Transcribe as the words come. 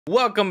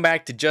Welcome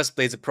back to Just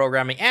Blazor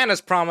Programming, and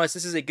as promised,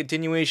 this is a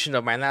continuation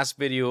of my last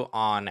video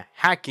on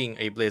hacking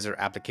a Blazor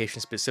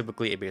application,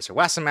 specifically a Blazor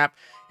WASM app.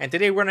 And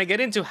today we're going to get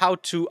into how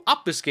to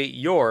obfuscate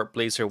your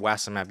Blazor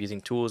WASM app using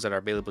tools that are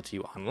available to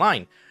you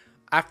online.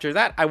 After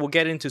that, I will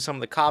get into some of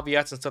the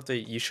caveats and stuff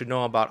that you should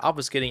know about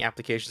obfuscating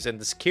applications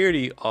and the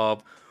security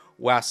of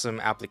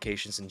WASM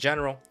applications in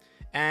general.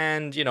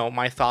 And,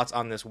 my thoughts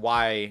on this,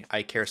 why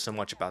I care so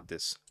much about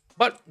this.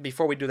 But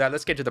before we do that,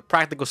 let's get to the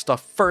practical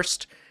stuff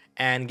first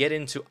and get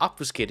into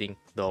obfuscating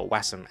the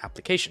WASM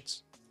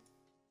applications.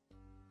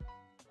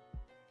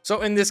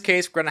 So in this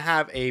case, we're going to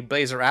have a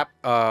Blazor app,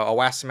 a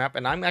WASM app,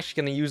 and I'm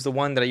actually going to use the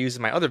one that I used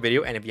in my other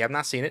video. And if you have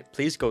not seen it,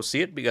 please go see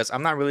it, because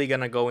I'm not really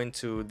going to go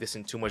into this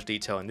in too much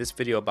detail in this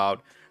video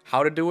about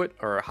how to do it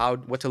or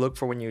what to look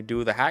for when you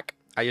do the hack.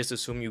 I just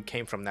assume you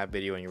came from that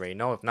video and you already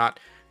know. If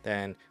not,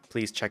 then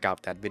please check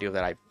out that video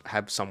that I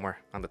have somewhere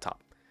on the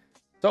top.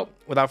 So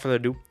without further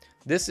ado,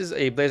 this is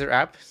a Blazor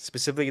app,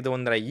 specifically the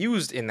one that I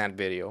used in that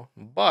video,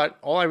 but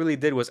all I really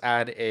did was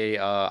add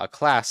a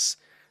class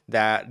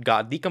that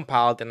got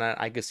decompiled and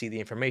I could see the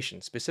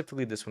information,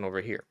 specifically this one over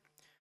here.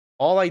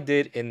 All I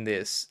did in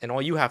this, and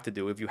all you have to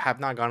do if you have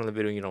not gone to the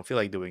video and you don't feel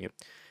like doing it,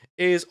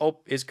 is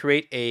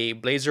create a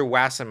Blazor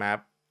WASM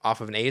app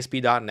off of an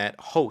ASP.NET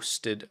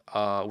hosted,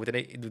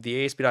 with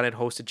the ASP.NET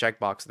hosted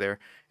checkbox there,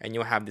 and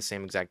you'll have the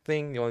same exact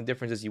thing. The only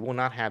difference is you will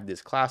not have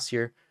this class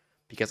here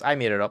because I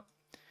made it up.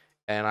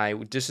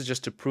 And this is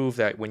just to prove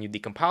that when you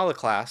decompile a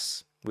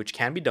class, which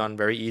can be done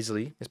very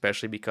easily,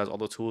 especially because all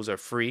the tools are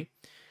free,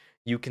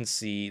 you can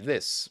see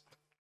this.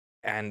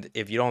 And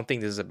if you don't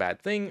think this is a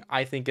bad thing,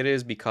 I think it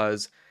is,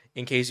 because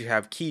in case you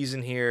have keys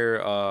in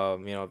here,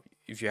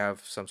 if you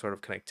have some sort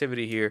of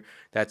connectivity here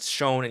that's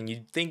shown and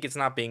you think it's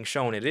not being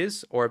shown, it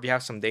is. Or if you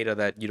have some data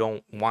that you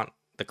don't want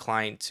the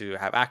client to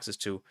have access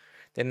to,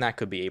 then that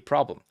could be a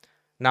problem.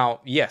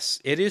 Now,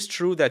 yes, it is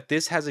true that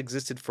this has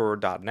existed for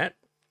 .NET,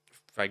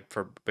 like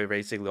for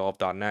basically all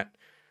of .NET,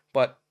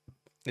 but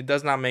it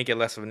does not make it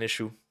less of an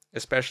issue,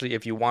 especially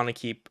if you want to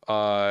keep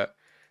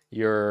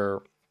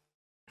your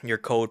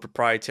code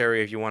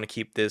proprietary, if you want to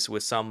keep this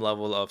with some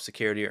level of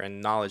security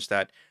and knowledge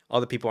that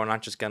other people are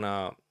not just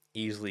gonna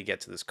easily get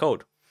to this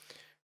code.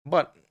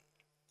 But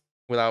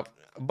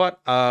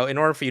in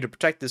order for you to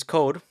protect this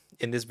code,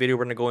 in this video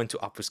we're gonna go into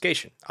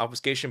obfuscation.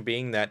 Obfuscation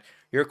being that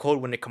your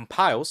code, when it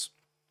compiles,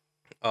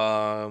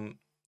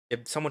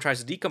 if someone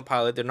tries to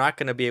decompile it, they're not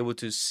going to be able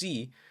to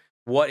see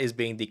what is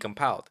being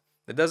decompiled.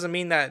 That doesn't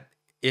mean that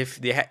if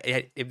they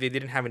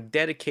didn't have a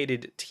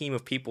dedicated team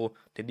of people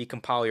to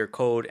decompile your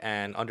code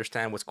and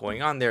understand what's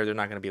going on there, they're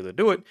not going to be able to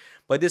do it.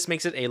 But this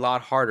makes it a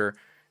lot harder.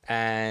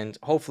 And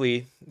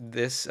hopefully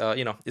this,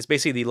 it's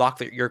basically the lock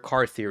your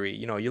car theory.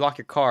 You lock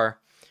your car,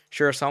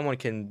 sure, someone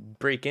can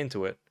break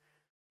into it,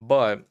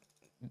 but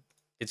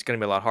it's going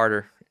to be a lot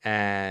harder.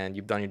 And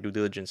you've done your due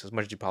diligence as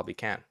much as you probably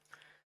can.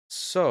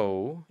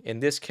 So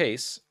in this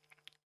case,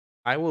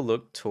 I will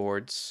look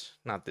towards,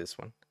 not this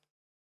one,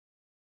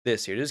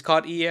 this here. This is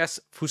called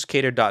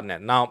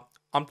Eazfuscator.net. Now,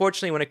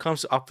 unfortunately, when it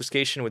comes to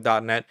obfuscation with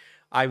 .NET,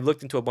 I've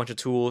looked into a bunch of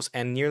tools,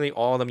 and nearly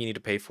all of them you need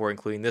to pay for,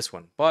 including this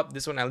one. But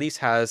this one at least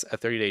has a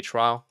 30-day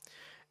trial,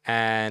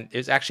 and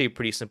it's actually a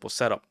pretty simple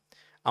setup.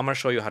 I'm going to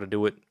show you how to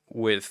do it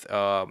with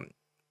the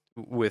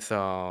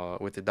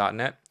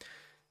 .NET.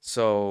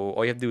 So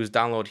all you have to do is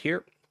download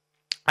here.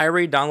 I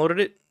already downloaded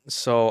it.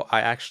 So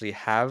I actually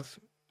have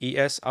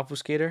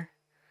Eazfuscator.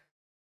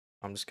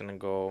 I'm just gonna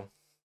go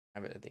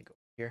have it, I think, over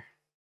here.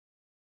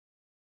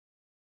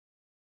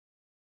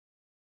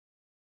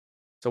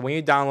 So when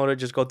you download it,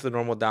 just go to the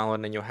normal download,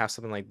 and then you'll have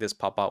something like this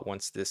pop out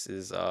once this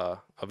is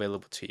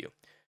available to you.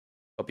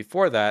 But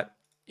before that,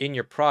 in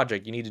your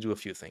project, you need to do a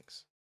few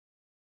things.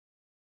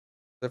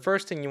 The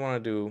first thing you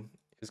want to do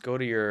is go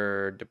to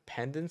your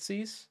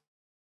dependencies,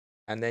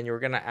 and then you're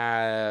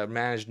gonna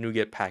manage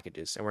NuGet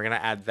packages, and we're gonna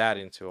add that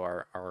into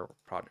our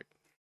project.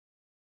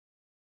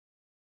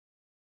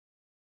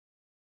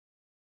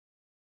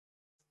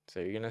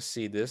 So you're gonna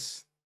see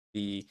this,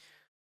 the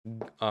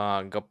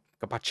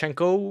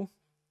Gapachenko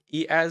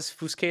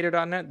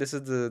Eazfuscator.net. This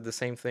is the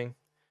same thing,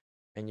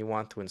 and you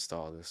want to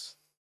install this.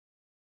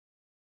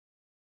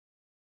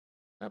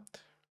 Yep.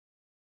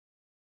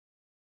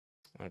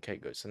 Okay,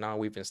 good. So now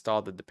we've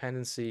installed the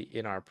dependency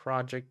in our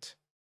project.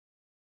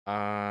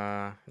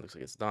 It looks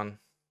like it's done.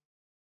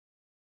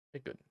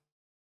 Okay, good.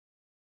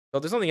 So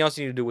there's nothing else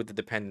you need to do with the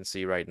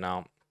dependency right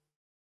now.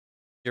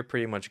 You're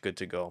pretty much good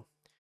to go.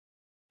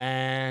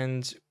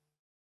 And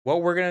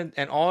what we're gonna,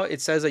 and all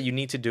it says that you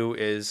need to do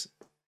is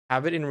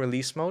have it in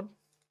release mode,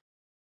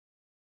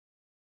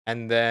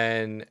 and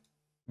then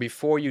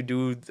before you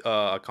do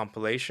a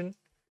compilation,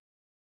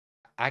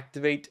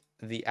 activate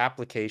the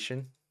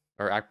application,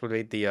 or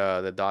activate the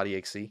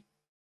 .exe. I'm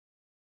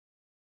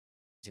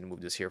gonna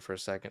move this here for a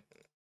second.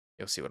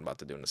 You'll see what I'm about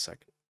to do in a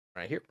second.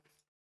 Right here,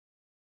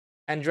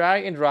 and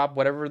drag and drop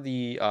whatever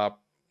the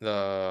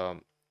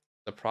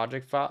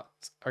project files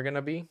are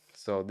gonna be.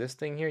 So this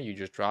thing here, you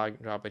just drag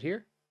and drop it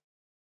here,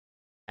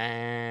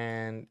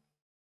 and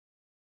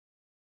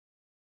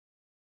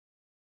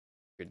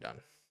you're done.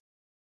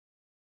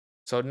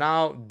 So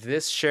now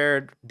this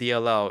shared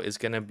DLL is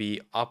going to be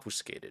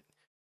obfuscated.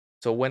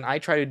 So when I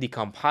try to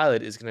decompile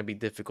it, it's going to be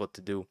difficult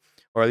to do,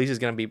 or at least it's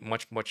going to be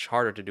much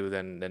harder to do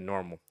than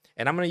normal.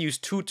 And I'm going to use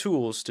two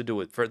tools to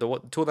do it. For the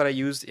tool that I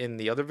used in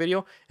the other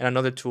video, and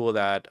another tool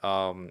that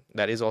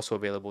that is also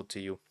available to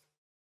you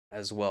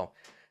as well.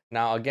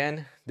 Now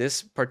again,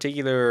 this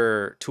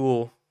particular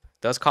tool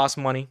does cost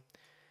money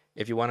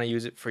if you want to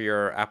use it for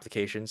your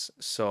applications.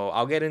 So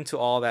I'll get into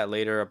all that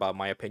later about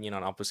my opinion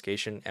on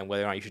obfuscation and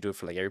whether or not you should do it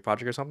for like every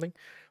project or something.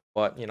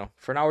 But you know,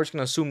 for now we're just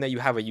gonna assume that you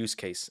have a use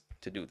case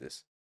to do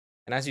this.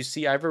 And as you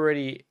see, I've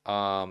already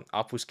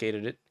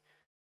obfuscated it.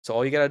 So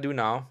all you gotta do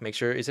now, make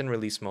sure it's in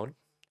release mode,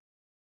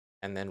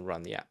 and then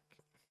run the app.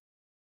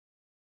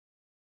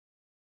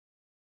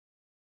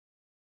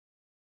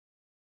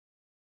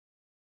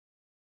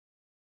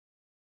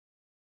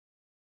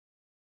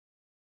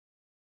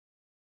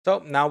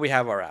 So now we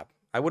have our app.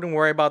 I wouldn't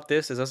worry about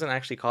this. This doesn't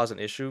actually cause an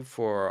issue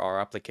for our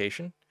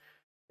application.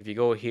 If you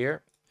go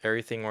here,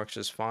 everything works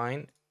just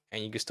fine,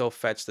 and you can still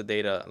fetch the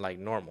data like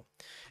normal.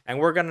 And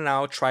we're gonna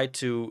now try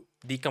to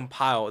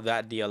decompile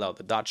that DLL,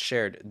 the dot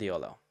shared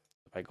DLL.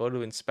 If I go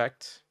to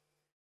inspect,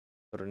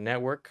 go to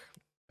network,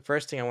 the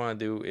first thing I want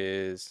to do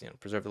is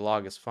preserve the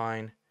log is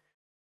fine.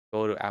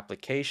 Go to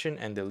application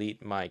and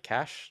delete my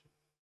cache,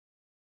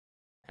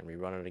 and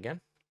rerun it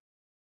again.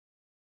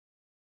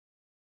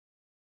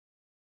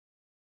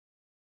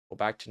 Go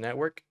back to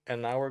network,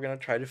 and now we're gonna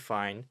try to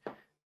find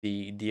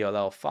the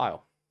DLL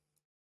file.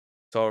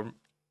 So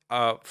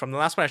from the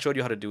last one, I showed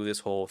you how to do this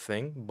whole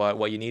thing, but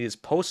what you need is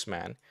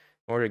Postman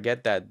in order to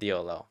get that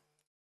DLL.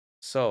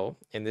 So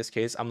in this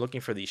case, I'm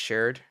looking for the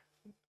shared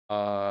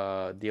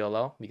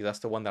DLL because that's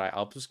the one that I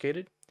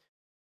obfuscated.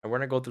 And we're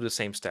gonna go through the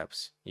same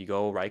steps. You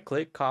go right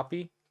click,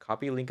 copy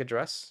link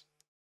address,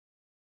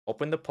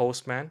 open the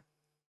Postman,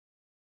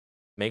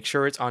 make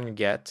sure it's on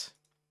get,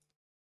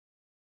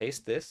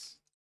 paste this,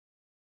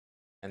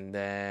 and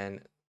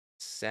then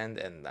send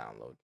and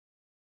download.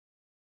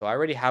 So I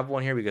already have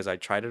one here because I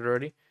tried it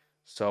already.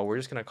 So we're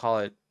just gonna call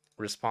it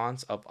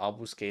response of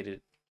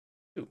obfuscated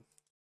 2.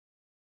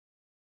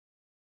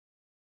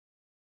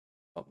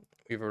 Oh,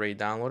 we've already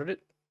downloaded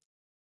it.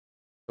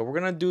 So we're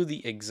gonna do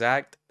the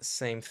exact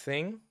same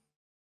thing.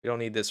 We don't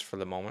need this for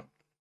the moment.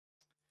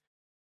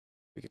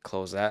 We could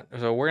close that.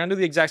 So we're gonna do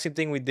the exact same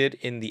thing we did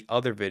in the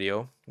other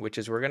video, which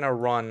is we're gonna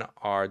run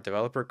our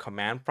developer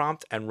command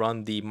prompt and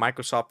run the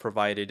Microsoft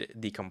provided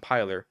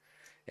decompiler.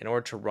 In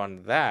order to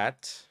run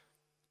that,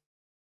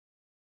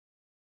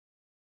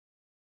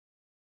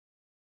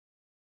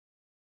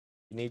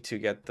 you need to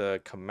get the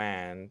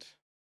command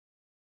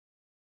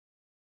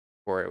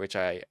for it, which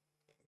I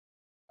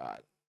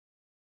got.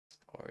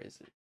 Or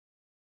is it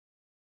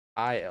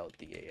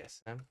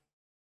ILDASM?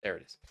 There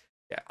it is.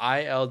 Yeah,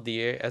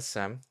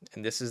 ILDASM,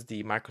 and this is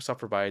the Microsoft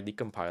provided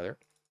decompiler.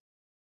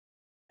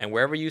 And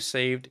wherever you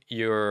saved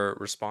your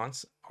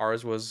response,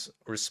 ours was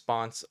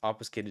response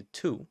obfuscated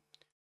 2.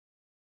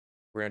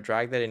 We're gonna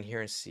drag that in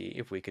here and see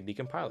if we could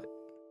decompile it.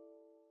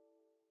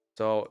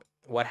 So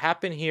what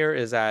happened here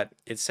is that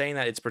it's saying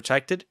that it's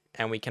protected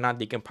and we cannot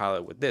decompile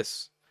it with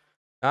this.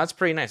 Now that's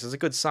pretty nice. It's a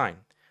good sign.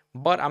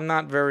 But I'm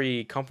not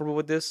very comfortable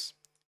with this.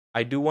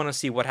 I do want to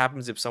see what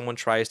happens if someone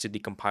tries to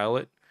decompile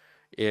it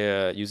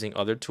using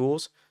other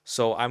tools.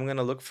 So I'm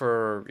gonna look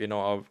for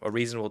a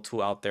reasonable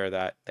tool out there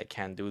that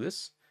can do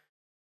this.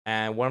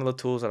 And one of the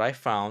tools that I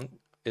found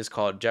is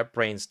called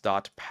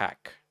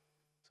JetBrains.pack.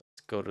 So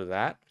let's go to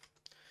that.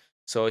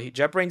 So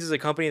JetBrains is a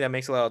company that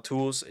makes a lot of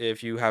tools.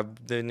 If you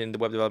have been in the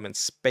web development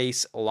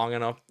space long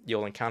enough,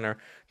 you'll encounter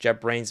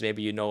JetBrains.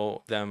 Maybe you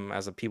know them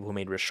as the people who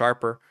made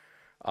ReSharper.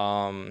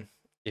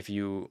 If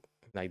you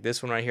like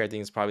this one right here, I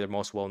think it's probably the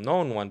most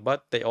well-known one.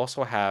 But they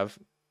also have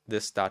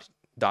this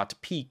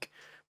dotPeek,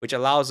 which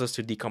allows us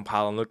to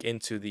decompile and look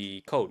into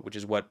the code, which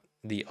is what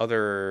the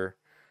other,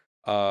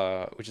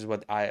 which is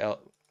what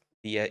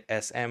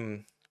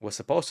ILDASM was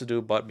supposed to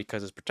do. But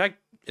because it's protected,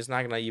 it's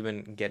not gonna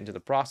even get into the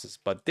process.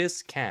 But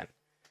this can.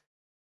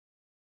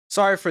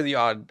 Sorry for the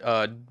odd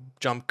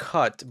jump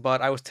cut,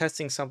 but I was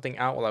testing something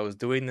out while I was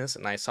doing this,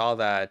 and I saw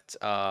that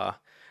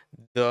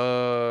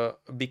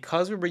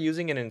because we were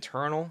using an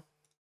internal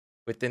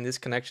within this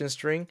connection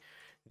string,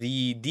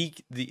 the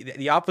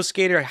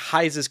obfuscator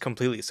hides this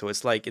completely, so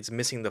it's like it's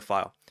missing the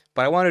file.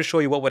 But I wanted to show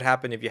you what would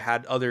happen if you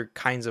had other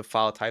kinds of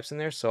file types in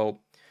there, so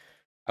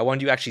I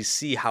wanted you to actually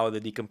see how the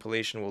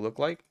decompilation will look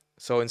like.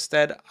 So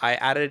instead, I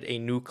added a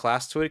new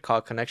class to it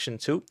called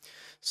connection2.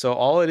 So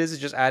all it is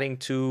just adding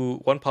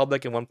one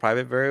public and one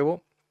private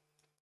variable,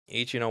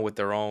 each with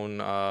their own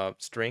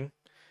string.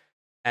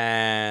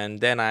 And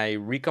then I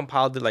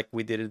recompiled it like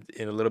we did it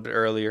in a little bit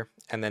earlier,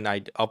 and then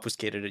I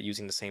obfuscated it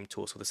using the same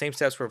tool. So the same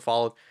steps were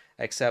followed,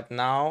 except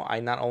now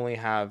I not only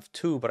have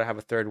 2, but I have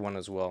a 3rd one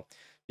as well.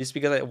 Just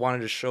because I wanted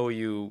to show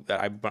you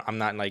that I'm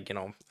not like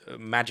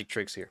magic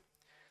tricks here.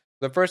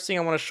 The first thing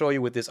I want to show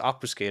you with this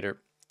obfuscator,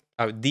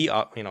 the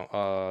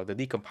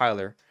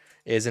decompiler,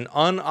 is an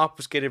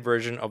unobfuscated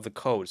version of the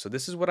code. So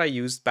this is what I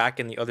used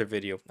back in the other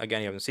video.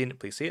 Again, you haven't seen it,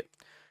 please see it.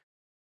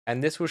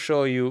 And this will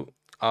show you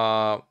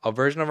a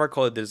version of our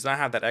code that does not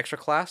have that extra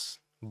class,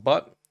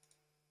 but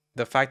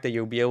the fact that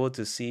you'll be able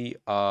to see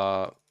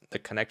the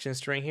connection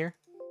string here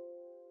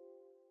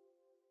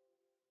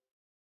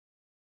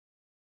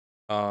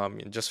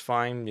just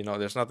fine. You know,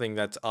 there's nothing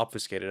that's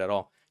obfuscated at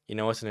all. You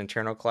know, it's an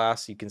internal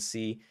class. You can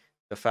see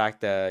the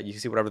fact that you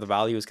can see whatever the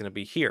value is going to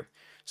be here.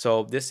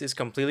 So this is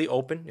completely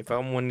open. If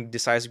someone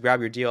decides to grab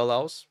your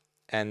DLLs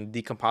and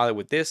decompile it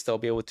with this, they'll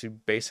be able to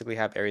basically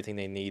have everything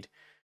they need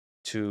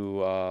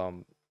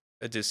to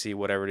see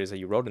whatever it is that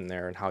you wrote in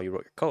there and how you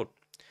wrote your code.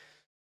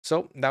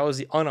 So that was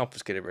the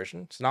unobfuscated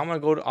version. So now I'm going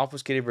to go to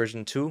obfuscated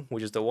version 2,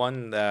 which is the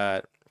one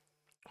that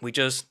we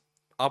just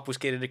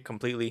obfuscated it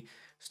completely,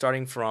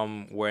 starting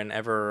from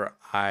whenever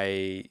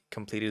I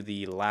completed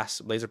the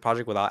last Blazor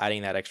project without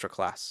adding that extra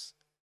class.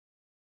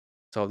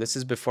 So this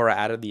is before I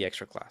added the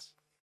extra class.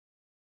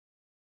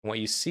 And what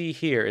you see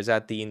here is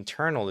that the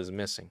internal is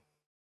missing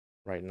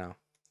right now.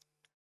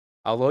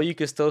 Although you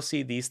can still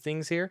see these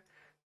things here,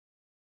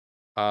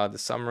 the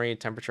summary,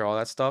 temperature, all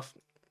that stuff,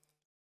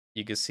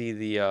 you can see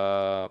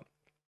the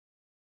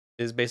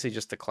is basically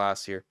just the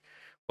class here.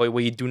 But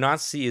what you do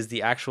not see is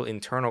the actual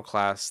internal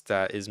class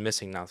that is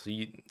missing now.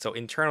 So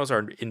internals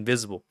are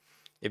invisible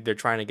if they're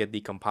trying to get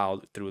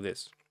decompiled through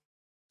this.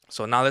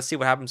 So now let's see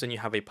what happens when you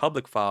have a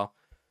public file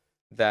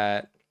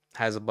that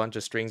has a bunch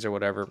of strings or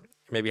whatever,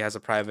 maybe has a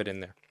private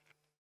in there.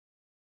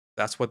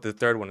 That's what the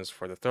third one is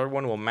for. The third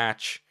one will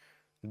match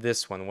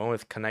this one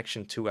with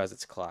connection 2 as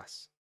its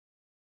class.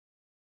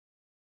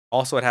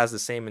 Also, it has the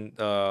same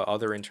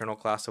other internal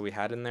class that we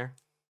had in there.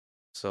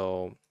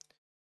 So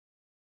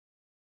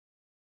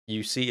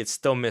you see it's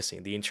still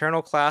missing. The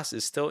internal class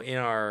is still in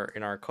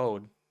our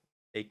code,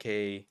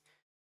 aka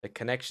the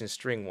connection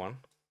string one,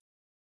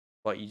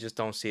 but you just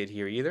don't see it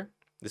here either.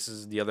 This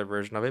is the other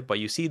version of it, but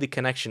you see the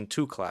connection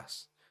 2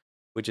 class,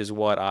 which is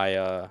what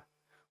I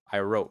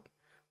wrote.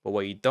 But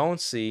what you don't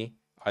see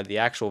are the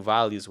actual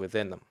values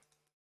within them.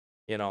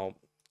 You know,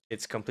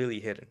 it's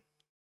completely hidden.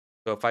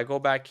 So if I go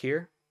back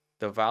here,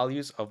 the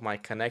values of my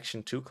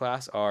connection 2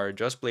 class are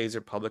just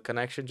Blazor public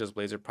connection, just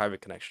Blazor private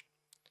connection.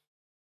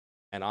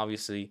 And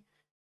obviously,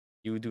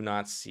 you do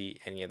not see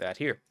any of that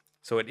here.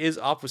 So it is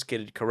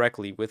obfuscated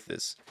correctly with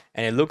this.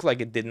 And it looked like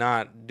it did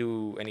not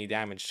do any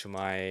damage to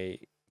my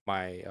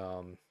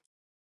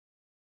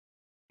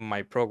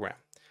program.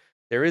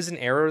 There is an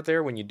error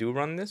there when you do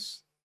run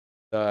this,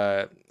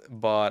 but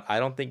I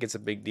don't think it's a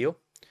big deal.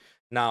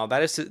 Now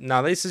this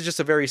is just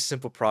a very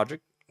simple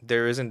project.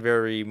 There isn't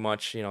very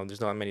much, you know, there's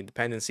not many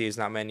dependencies,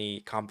 not many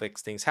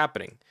complex things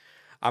happening.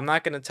 I'm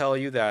not going to tell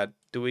you that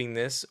doing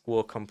this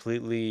will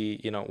completely,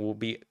 you know, will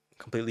be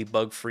completely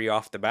bug free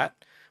off the bat,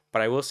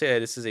 but I will say that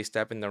this is a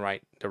step in the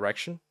right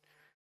direction.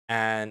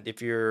 And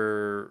if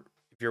you're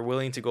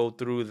willing to go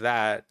through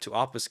that to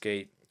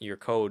obfuscate your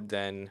code,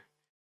 then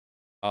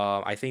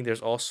I think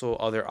there's also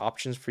other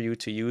options for you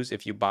to use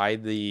if you buy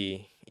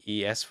the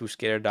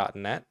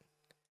Eazfuscator.net.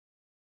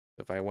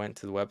 If I went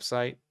to the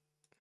website,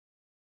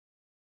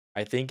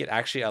 I think it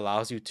actually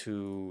allows you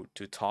to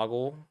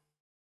toggle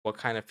what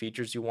kind of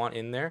features you want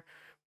in there.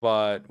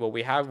 But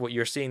what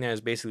you're seeing there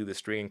is basically the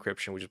string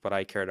encryption, which is what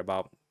I cared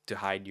about, to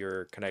hide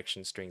your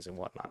connection strings and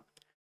whatnot.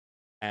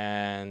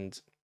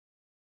 And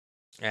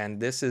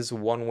this is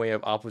one way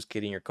of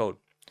obfuscating your code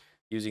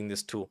using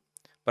this tool.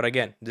 But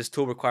again, this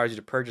tool requires you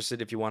to purchase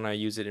it if you want to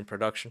use it in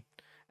production.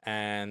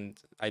 And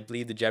I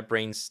believe the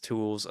JetBrains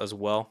tools as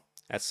well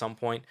at some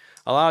point.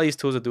 A lot of these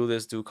tools that do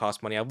this do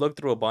cost money. I've looked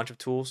through a bunch of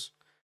tools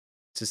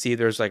to see if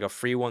there's like a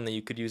free one that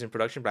you could use in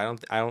production,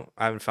 but I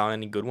haven't found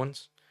any good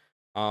ones.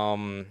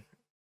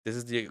 This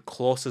is the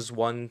closest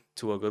one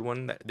to a good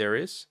one that there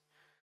is.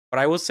 But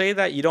I will say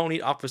that you don't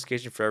need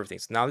obfuscation for everything.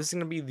 So now this is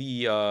going to be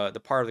the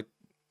part of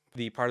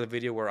the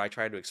video where I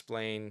try to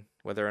explain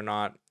whether or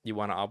not you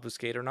want to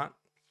obfuscate or not.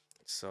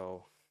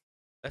 So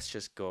let's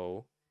just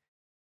go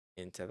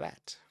into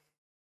that.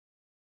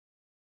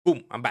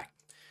 Boom, I'm back.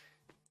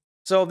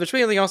 So there's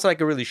really nothing else that I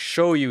could really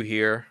show you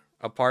here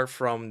apart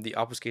from the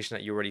obfuscation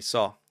that you already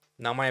saw.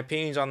 Now, my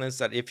opinions on this,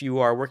 that if you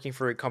are working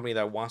for a company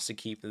that wants to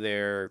keep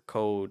their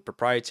code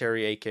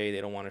proprietary, aka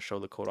they don't want to show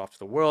the code off to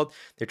the world,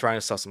 they're trying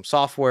to sell some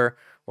software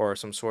or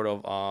some sort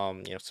of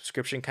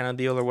subscription kind of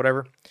deal or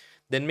whatever,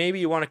 then maybe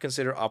you want to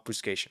consider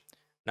obfuscation.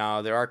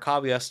 Now, there are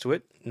caveats to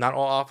it. Not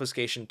all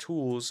obfuscation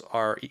tools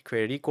are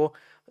created equal,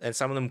 and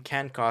some of them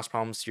can cause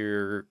problems to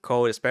your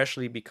code,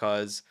 especially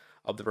because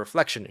of the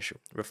reflection issue.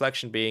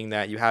 Reflection being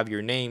that you have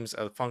your names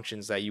of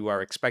functions that you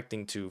are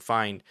expecting to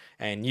find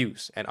and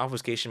use, and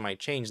obfuscation might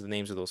change the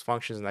names of those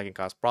functions, and that can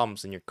cause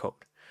problems in your code.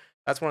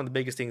 That's one of the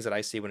biggest things that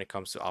I see when it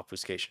comes to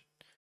obfuscation.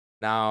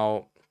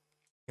 Now,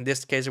 in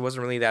this case, it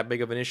wasn't really that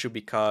big of an issue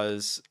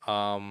because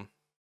I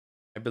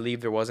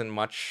believe there wasn't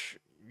much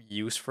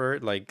use for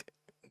it. Like,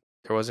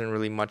 there wasn't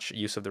really much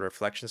use of the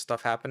reflection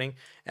stuff happening,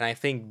 and I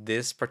think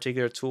this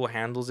particular tool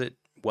handles it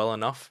well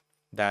enough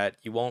that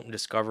you won't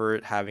discover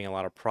it having a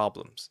lot of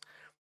problems.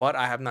 But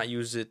I have not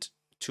used it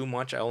too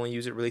much. I only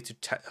use it really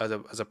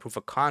as a proof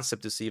of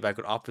concept to see if I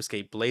could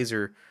obfuscate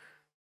Blazor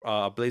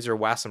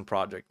WASM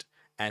project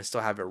and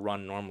still have it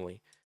run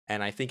normally.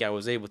 and I think I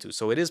was able to.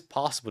 So it is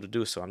possible to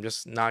do so. I'm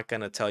just not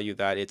going to tell you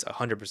that it's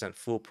 100%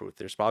 foolproof.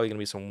 There's probably going to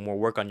be some more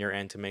work on your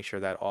end to make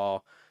sure that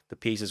all the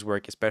pieces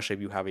work, especially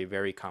if you have a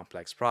very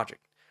complex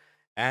project.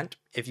 And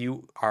if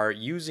you are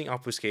using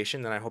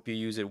obfuscation, then I hope you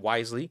use it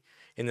wisely,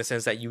 in the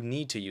sense that you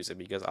need to use it,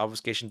 because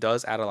obfuscation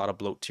does add a lot of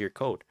bloat to your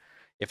code.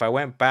 If I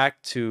went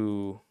back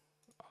to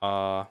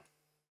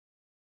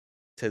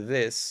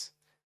this,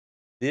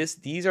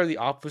 these are the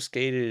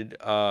obfuscated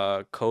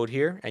code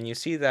here, and you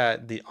see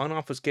that the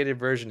unobfuscated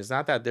version is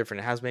not that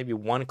different. It has maybe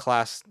one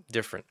class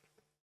different,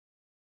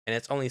 and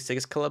it's only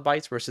 6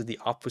 kilobytes versus the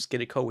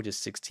obfuscated code, which is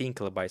 16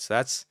 kilobytes. So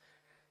that's,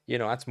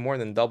 that's more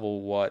than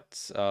double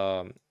what's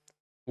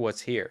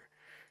here.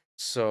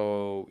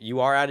 So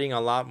you are adding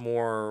a lot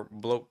more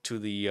bloat to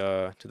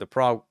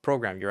the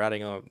program. You're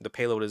adding the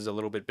payload is a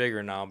little bit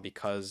bigger now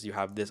because you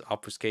have this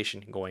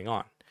obfuscation going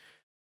on.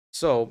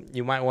 So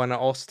you might want to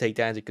also take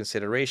that into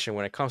consideration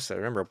when it comes to that.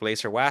 Remember,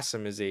 Blazor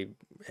WASM is a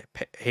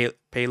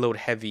payload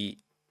heavy.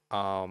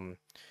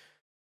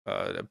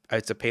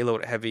 It's a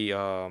payload heavy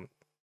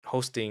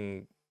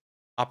hosting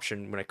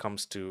option when it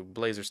comes to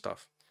Blazor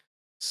stuff.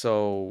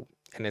 So,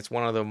 and it's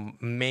one of the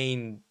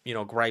main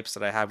gripes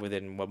that I have with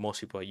it, and what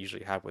most people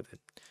usually have with it.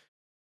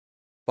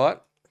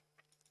 But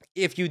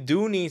if you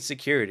do need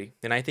security,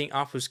 then I think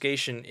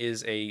obfuscation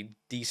is a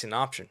decent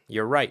option.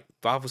 You're right.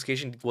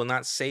 Obfuscation will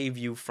not save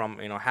you from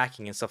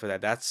hacking and stuff like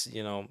that. That's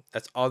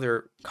that's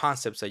other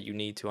concepts that you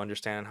need to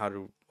understand how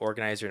to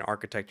organize and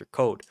architect your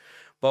code.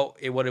 But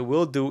what it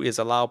will do is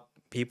allow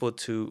people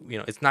to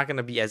it's not going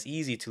to be as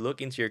easy to look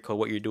into your code,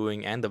 what you're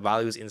doing, and the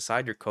values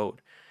inside your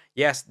code.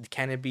 Yes,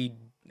 can it be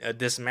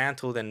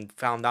dismantled and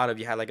found out if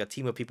you had like a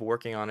team of people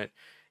working on it?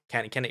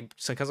 Can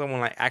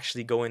someone like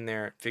actually go in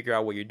there, figure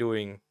out what you're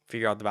doing,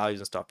 figure out the values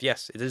and stuff?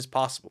 Yes, it is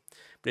possible,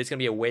 but it's gonna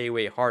be a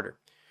way harder.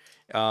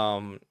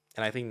 And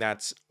I think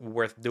that's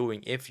worth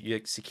doing if your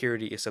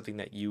security is something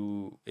that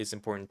is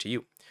important to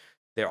you.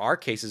 There are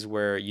cases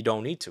where you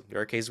don't need to.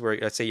 There are cases where,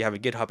 let's say you have a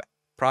GitHub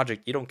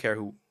project, you don't care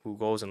who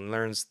goes and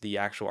learns the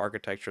actual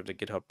architecture of the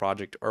GitHub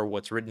project or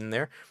what's written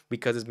there,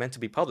 because it's meant to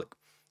be public.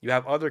 You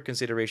have other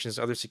considerations,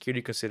 other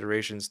security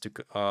considerations to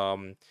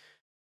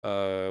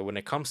when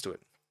it comes to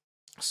it.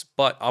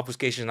 But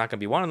obfuscation is not going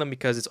to be one of them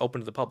because it's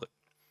open to the public.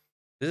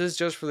 This is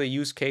just for the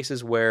use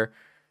cases where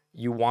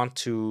you want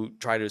to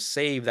try to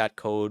save that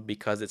code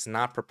because it's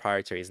not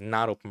proprietary, it's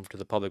not open to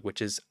the public,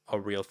 which is a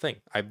real thing.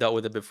 I've dealt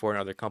with it before in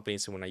other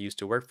companies. And when I used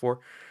to work for,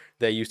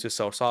 they used to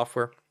sell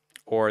software,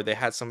 or they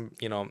had some,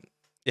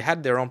 they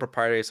had their own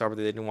proprietary software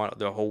that they didn't want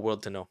the whole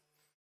world to know,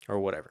 or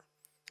whatever.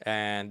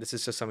 And this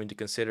is just something to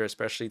consider,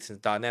 especially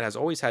since .NET has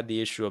always had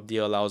the issue of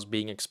DLLs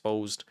being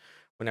exposed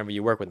whenever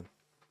you work with them.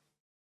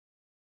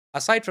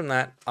 Aside from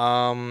that,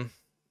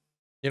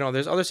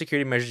 there's other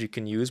security measures you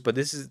can use, but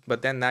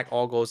then that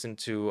all goes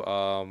into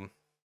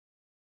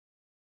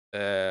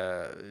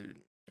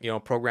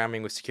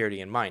programming with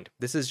security in mind.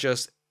 This is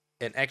just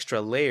an extra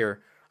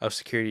layer of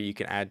security you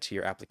can add to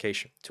your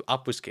application to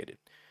obfuscate it.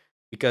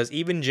 Because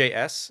even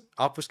JS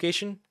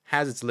obfuscation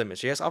has its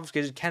limits. JS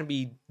obfuscation can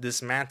be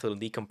dismantled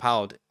and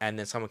decompiled, and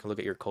then someone can look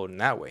at your code in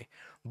that way.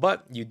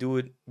 But you do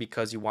it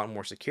because you want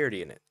more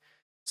security in it.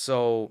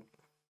 So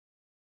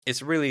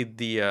it's really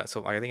the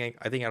so I think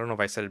I don't know if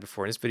I said it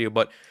before in this video,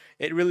 but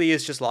it really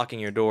is just locking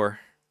your door.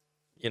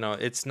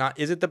 It's not.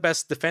 Is it the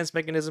best defense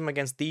mechanism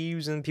against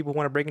thieves and people who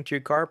want to break into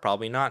your car?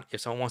 Probably not. If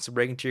someone wants to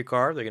break into your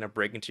car, they're gonna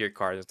break into your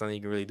car. There's nothing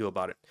you can really do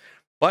about it.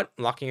 But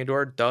locking your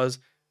door does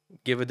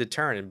give a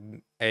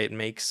deterrent. It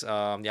makes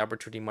the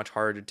opportunity much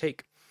harder to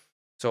take.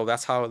 So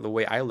that's how the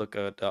way I look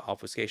at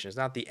obfuscation. It's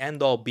not the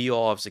end all be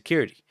all of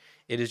security.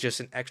 It is just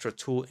an extra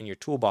tool in your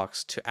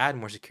toolbox to add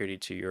more security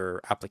to your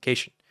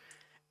application.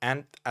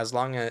 And as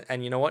long as,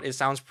 and you know what, it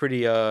sounds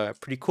pretty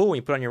cool when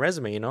you put on your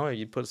resume.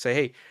 You say,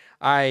 hey,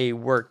 I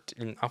worked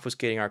in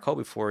obfuscating our code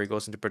before it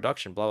goes into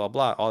production, blah blah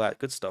blah, all that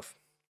good stuff.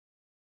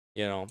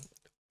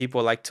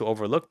 People like to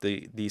overlook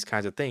these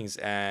kinds of things.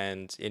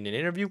 And in an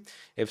interview,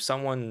 if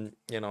someone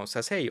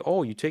says, hey,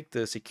 oh, you take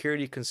the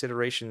security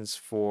considerations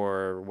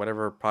for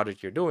whatever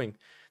project you're doing,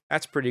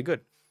 that's pretty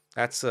good.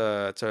 It's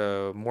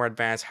a more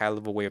advanced, high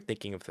level way of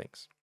thinking of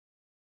things.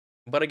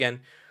 But again,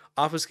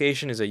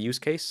 obfuscation is a use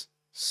case.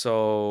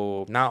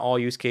 So not all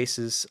use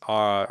cases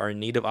are in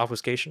need of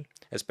obfuscation,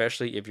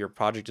 especially if your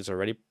project is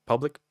already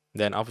public,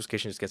 then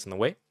obfuscation just gets in the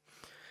way.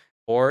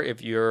 Or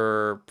if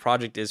your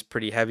project is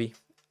pretty heavy,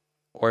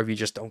 or if you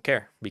just don't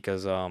care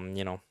because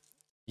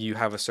you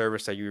have a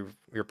service that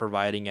you're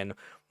providing, and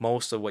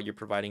most of what you're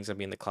providing is gonna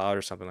be in the cloud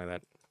or something like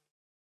that.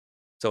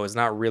 So it's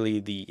not really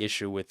the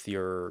issue with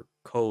your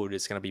code,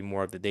 it's gonna be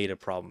more of the data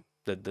problem,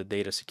 the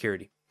data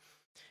security.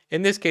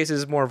 In this case,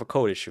 it's more of a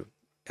code issue.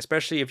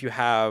 Especially if you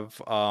have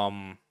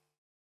some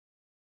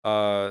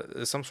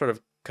sort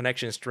of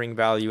connection string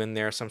value in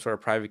there, some sort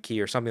of private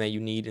key or something that you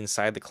need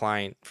inside the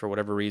client for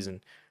whatever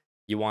reason,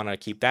 you want to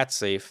keep that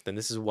safe, then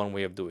this is one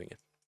way of doing it.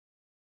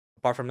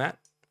 Apart from that,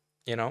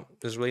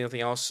 there's really nothing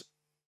else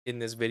in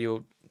this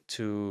video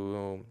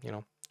to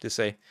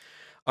say.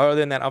 Other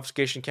than that,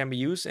 obfuscation can be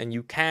used, and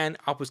you can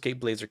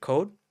obfuscate Blazor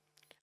code.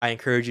 I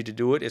encourage you to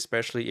do it,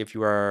 especially if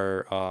you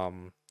are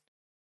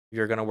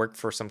you're gonna work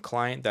for some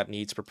client that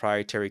needs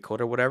proprietary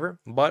code or whatever.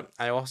 But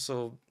I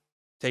also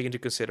take into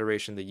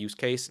consideration the use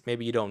case.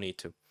 Maybe you don't need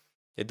to.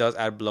 It does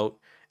add bloat,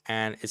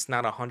 and it's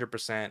not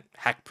 100%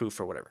 hack proof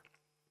or whatever.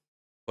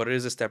 But it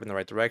is a step in the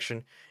right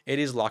direction. It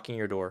is locking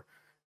your door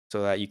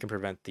so that you can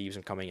prevent thieves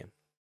from coming in.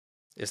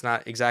 It's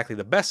not exactly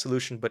the best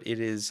solution, but it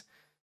is,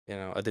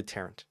 a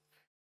deterrent.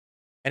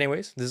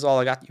 Anyways, this is all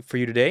I got for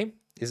you today.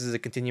 This is a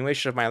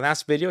continuation of my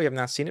last video. If you have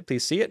not seen it,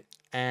 please see it.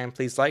 And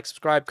please like,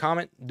 subscribe,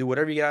 comment, do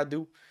whatever you gotta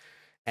do,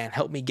 and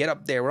help me get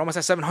up there. We're almost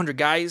at 700,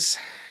 guys.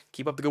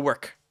 Keep up the good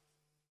work.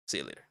 See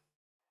you later.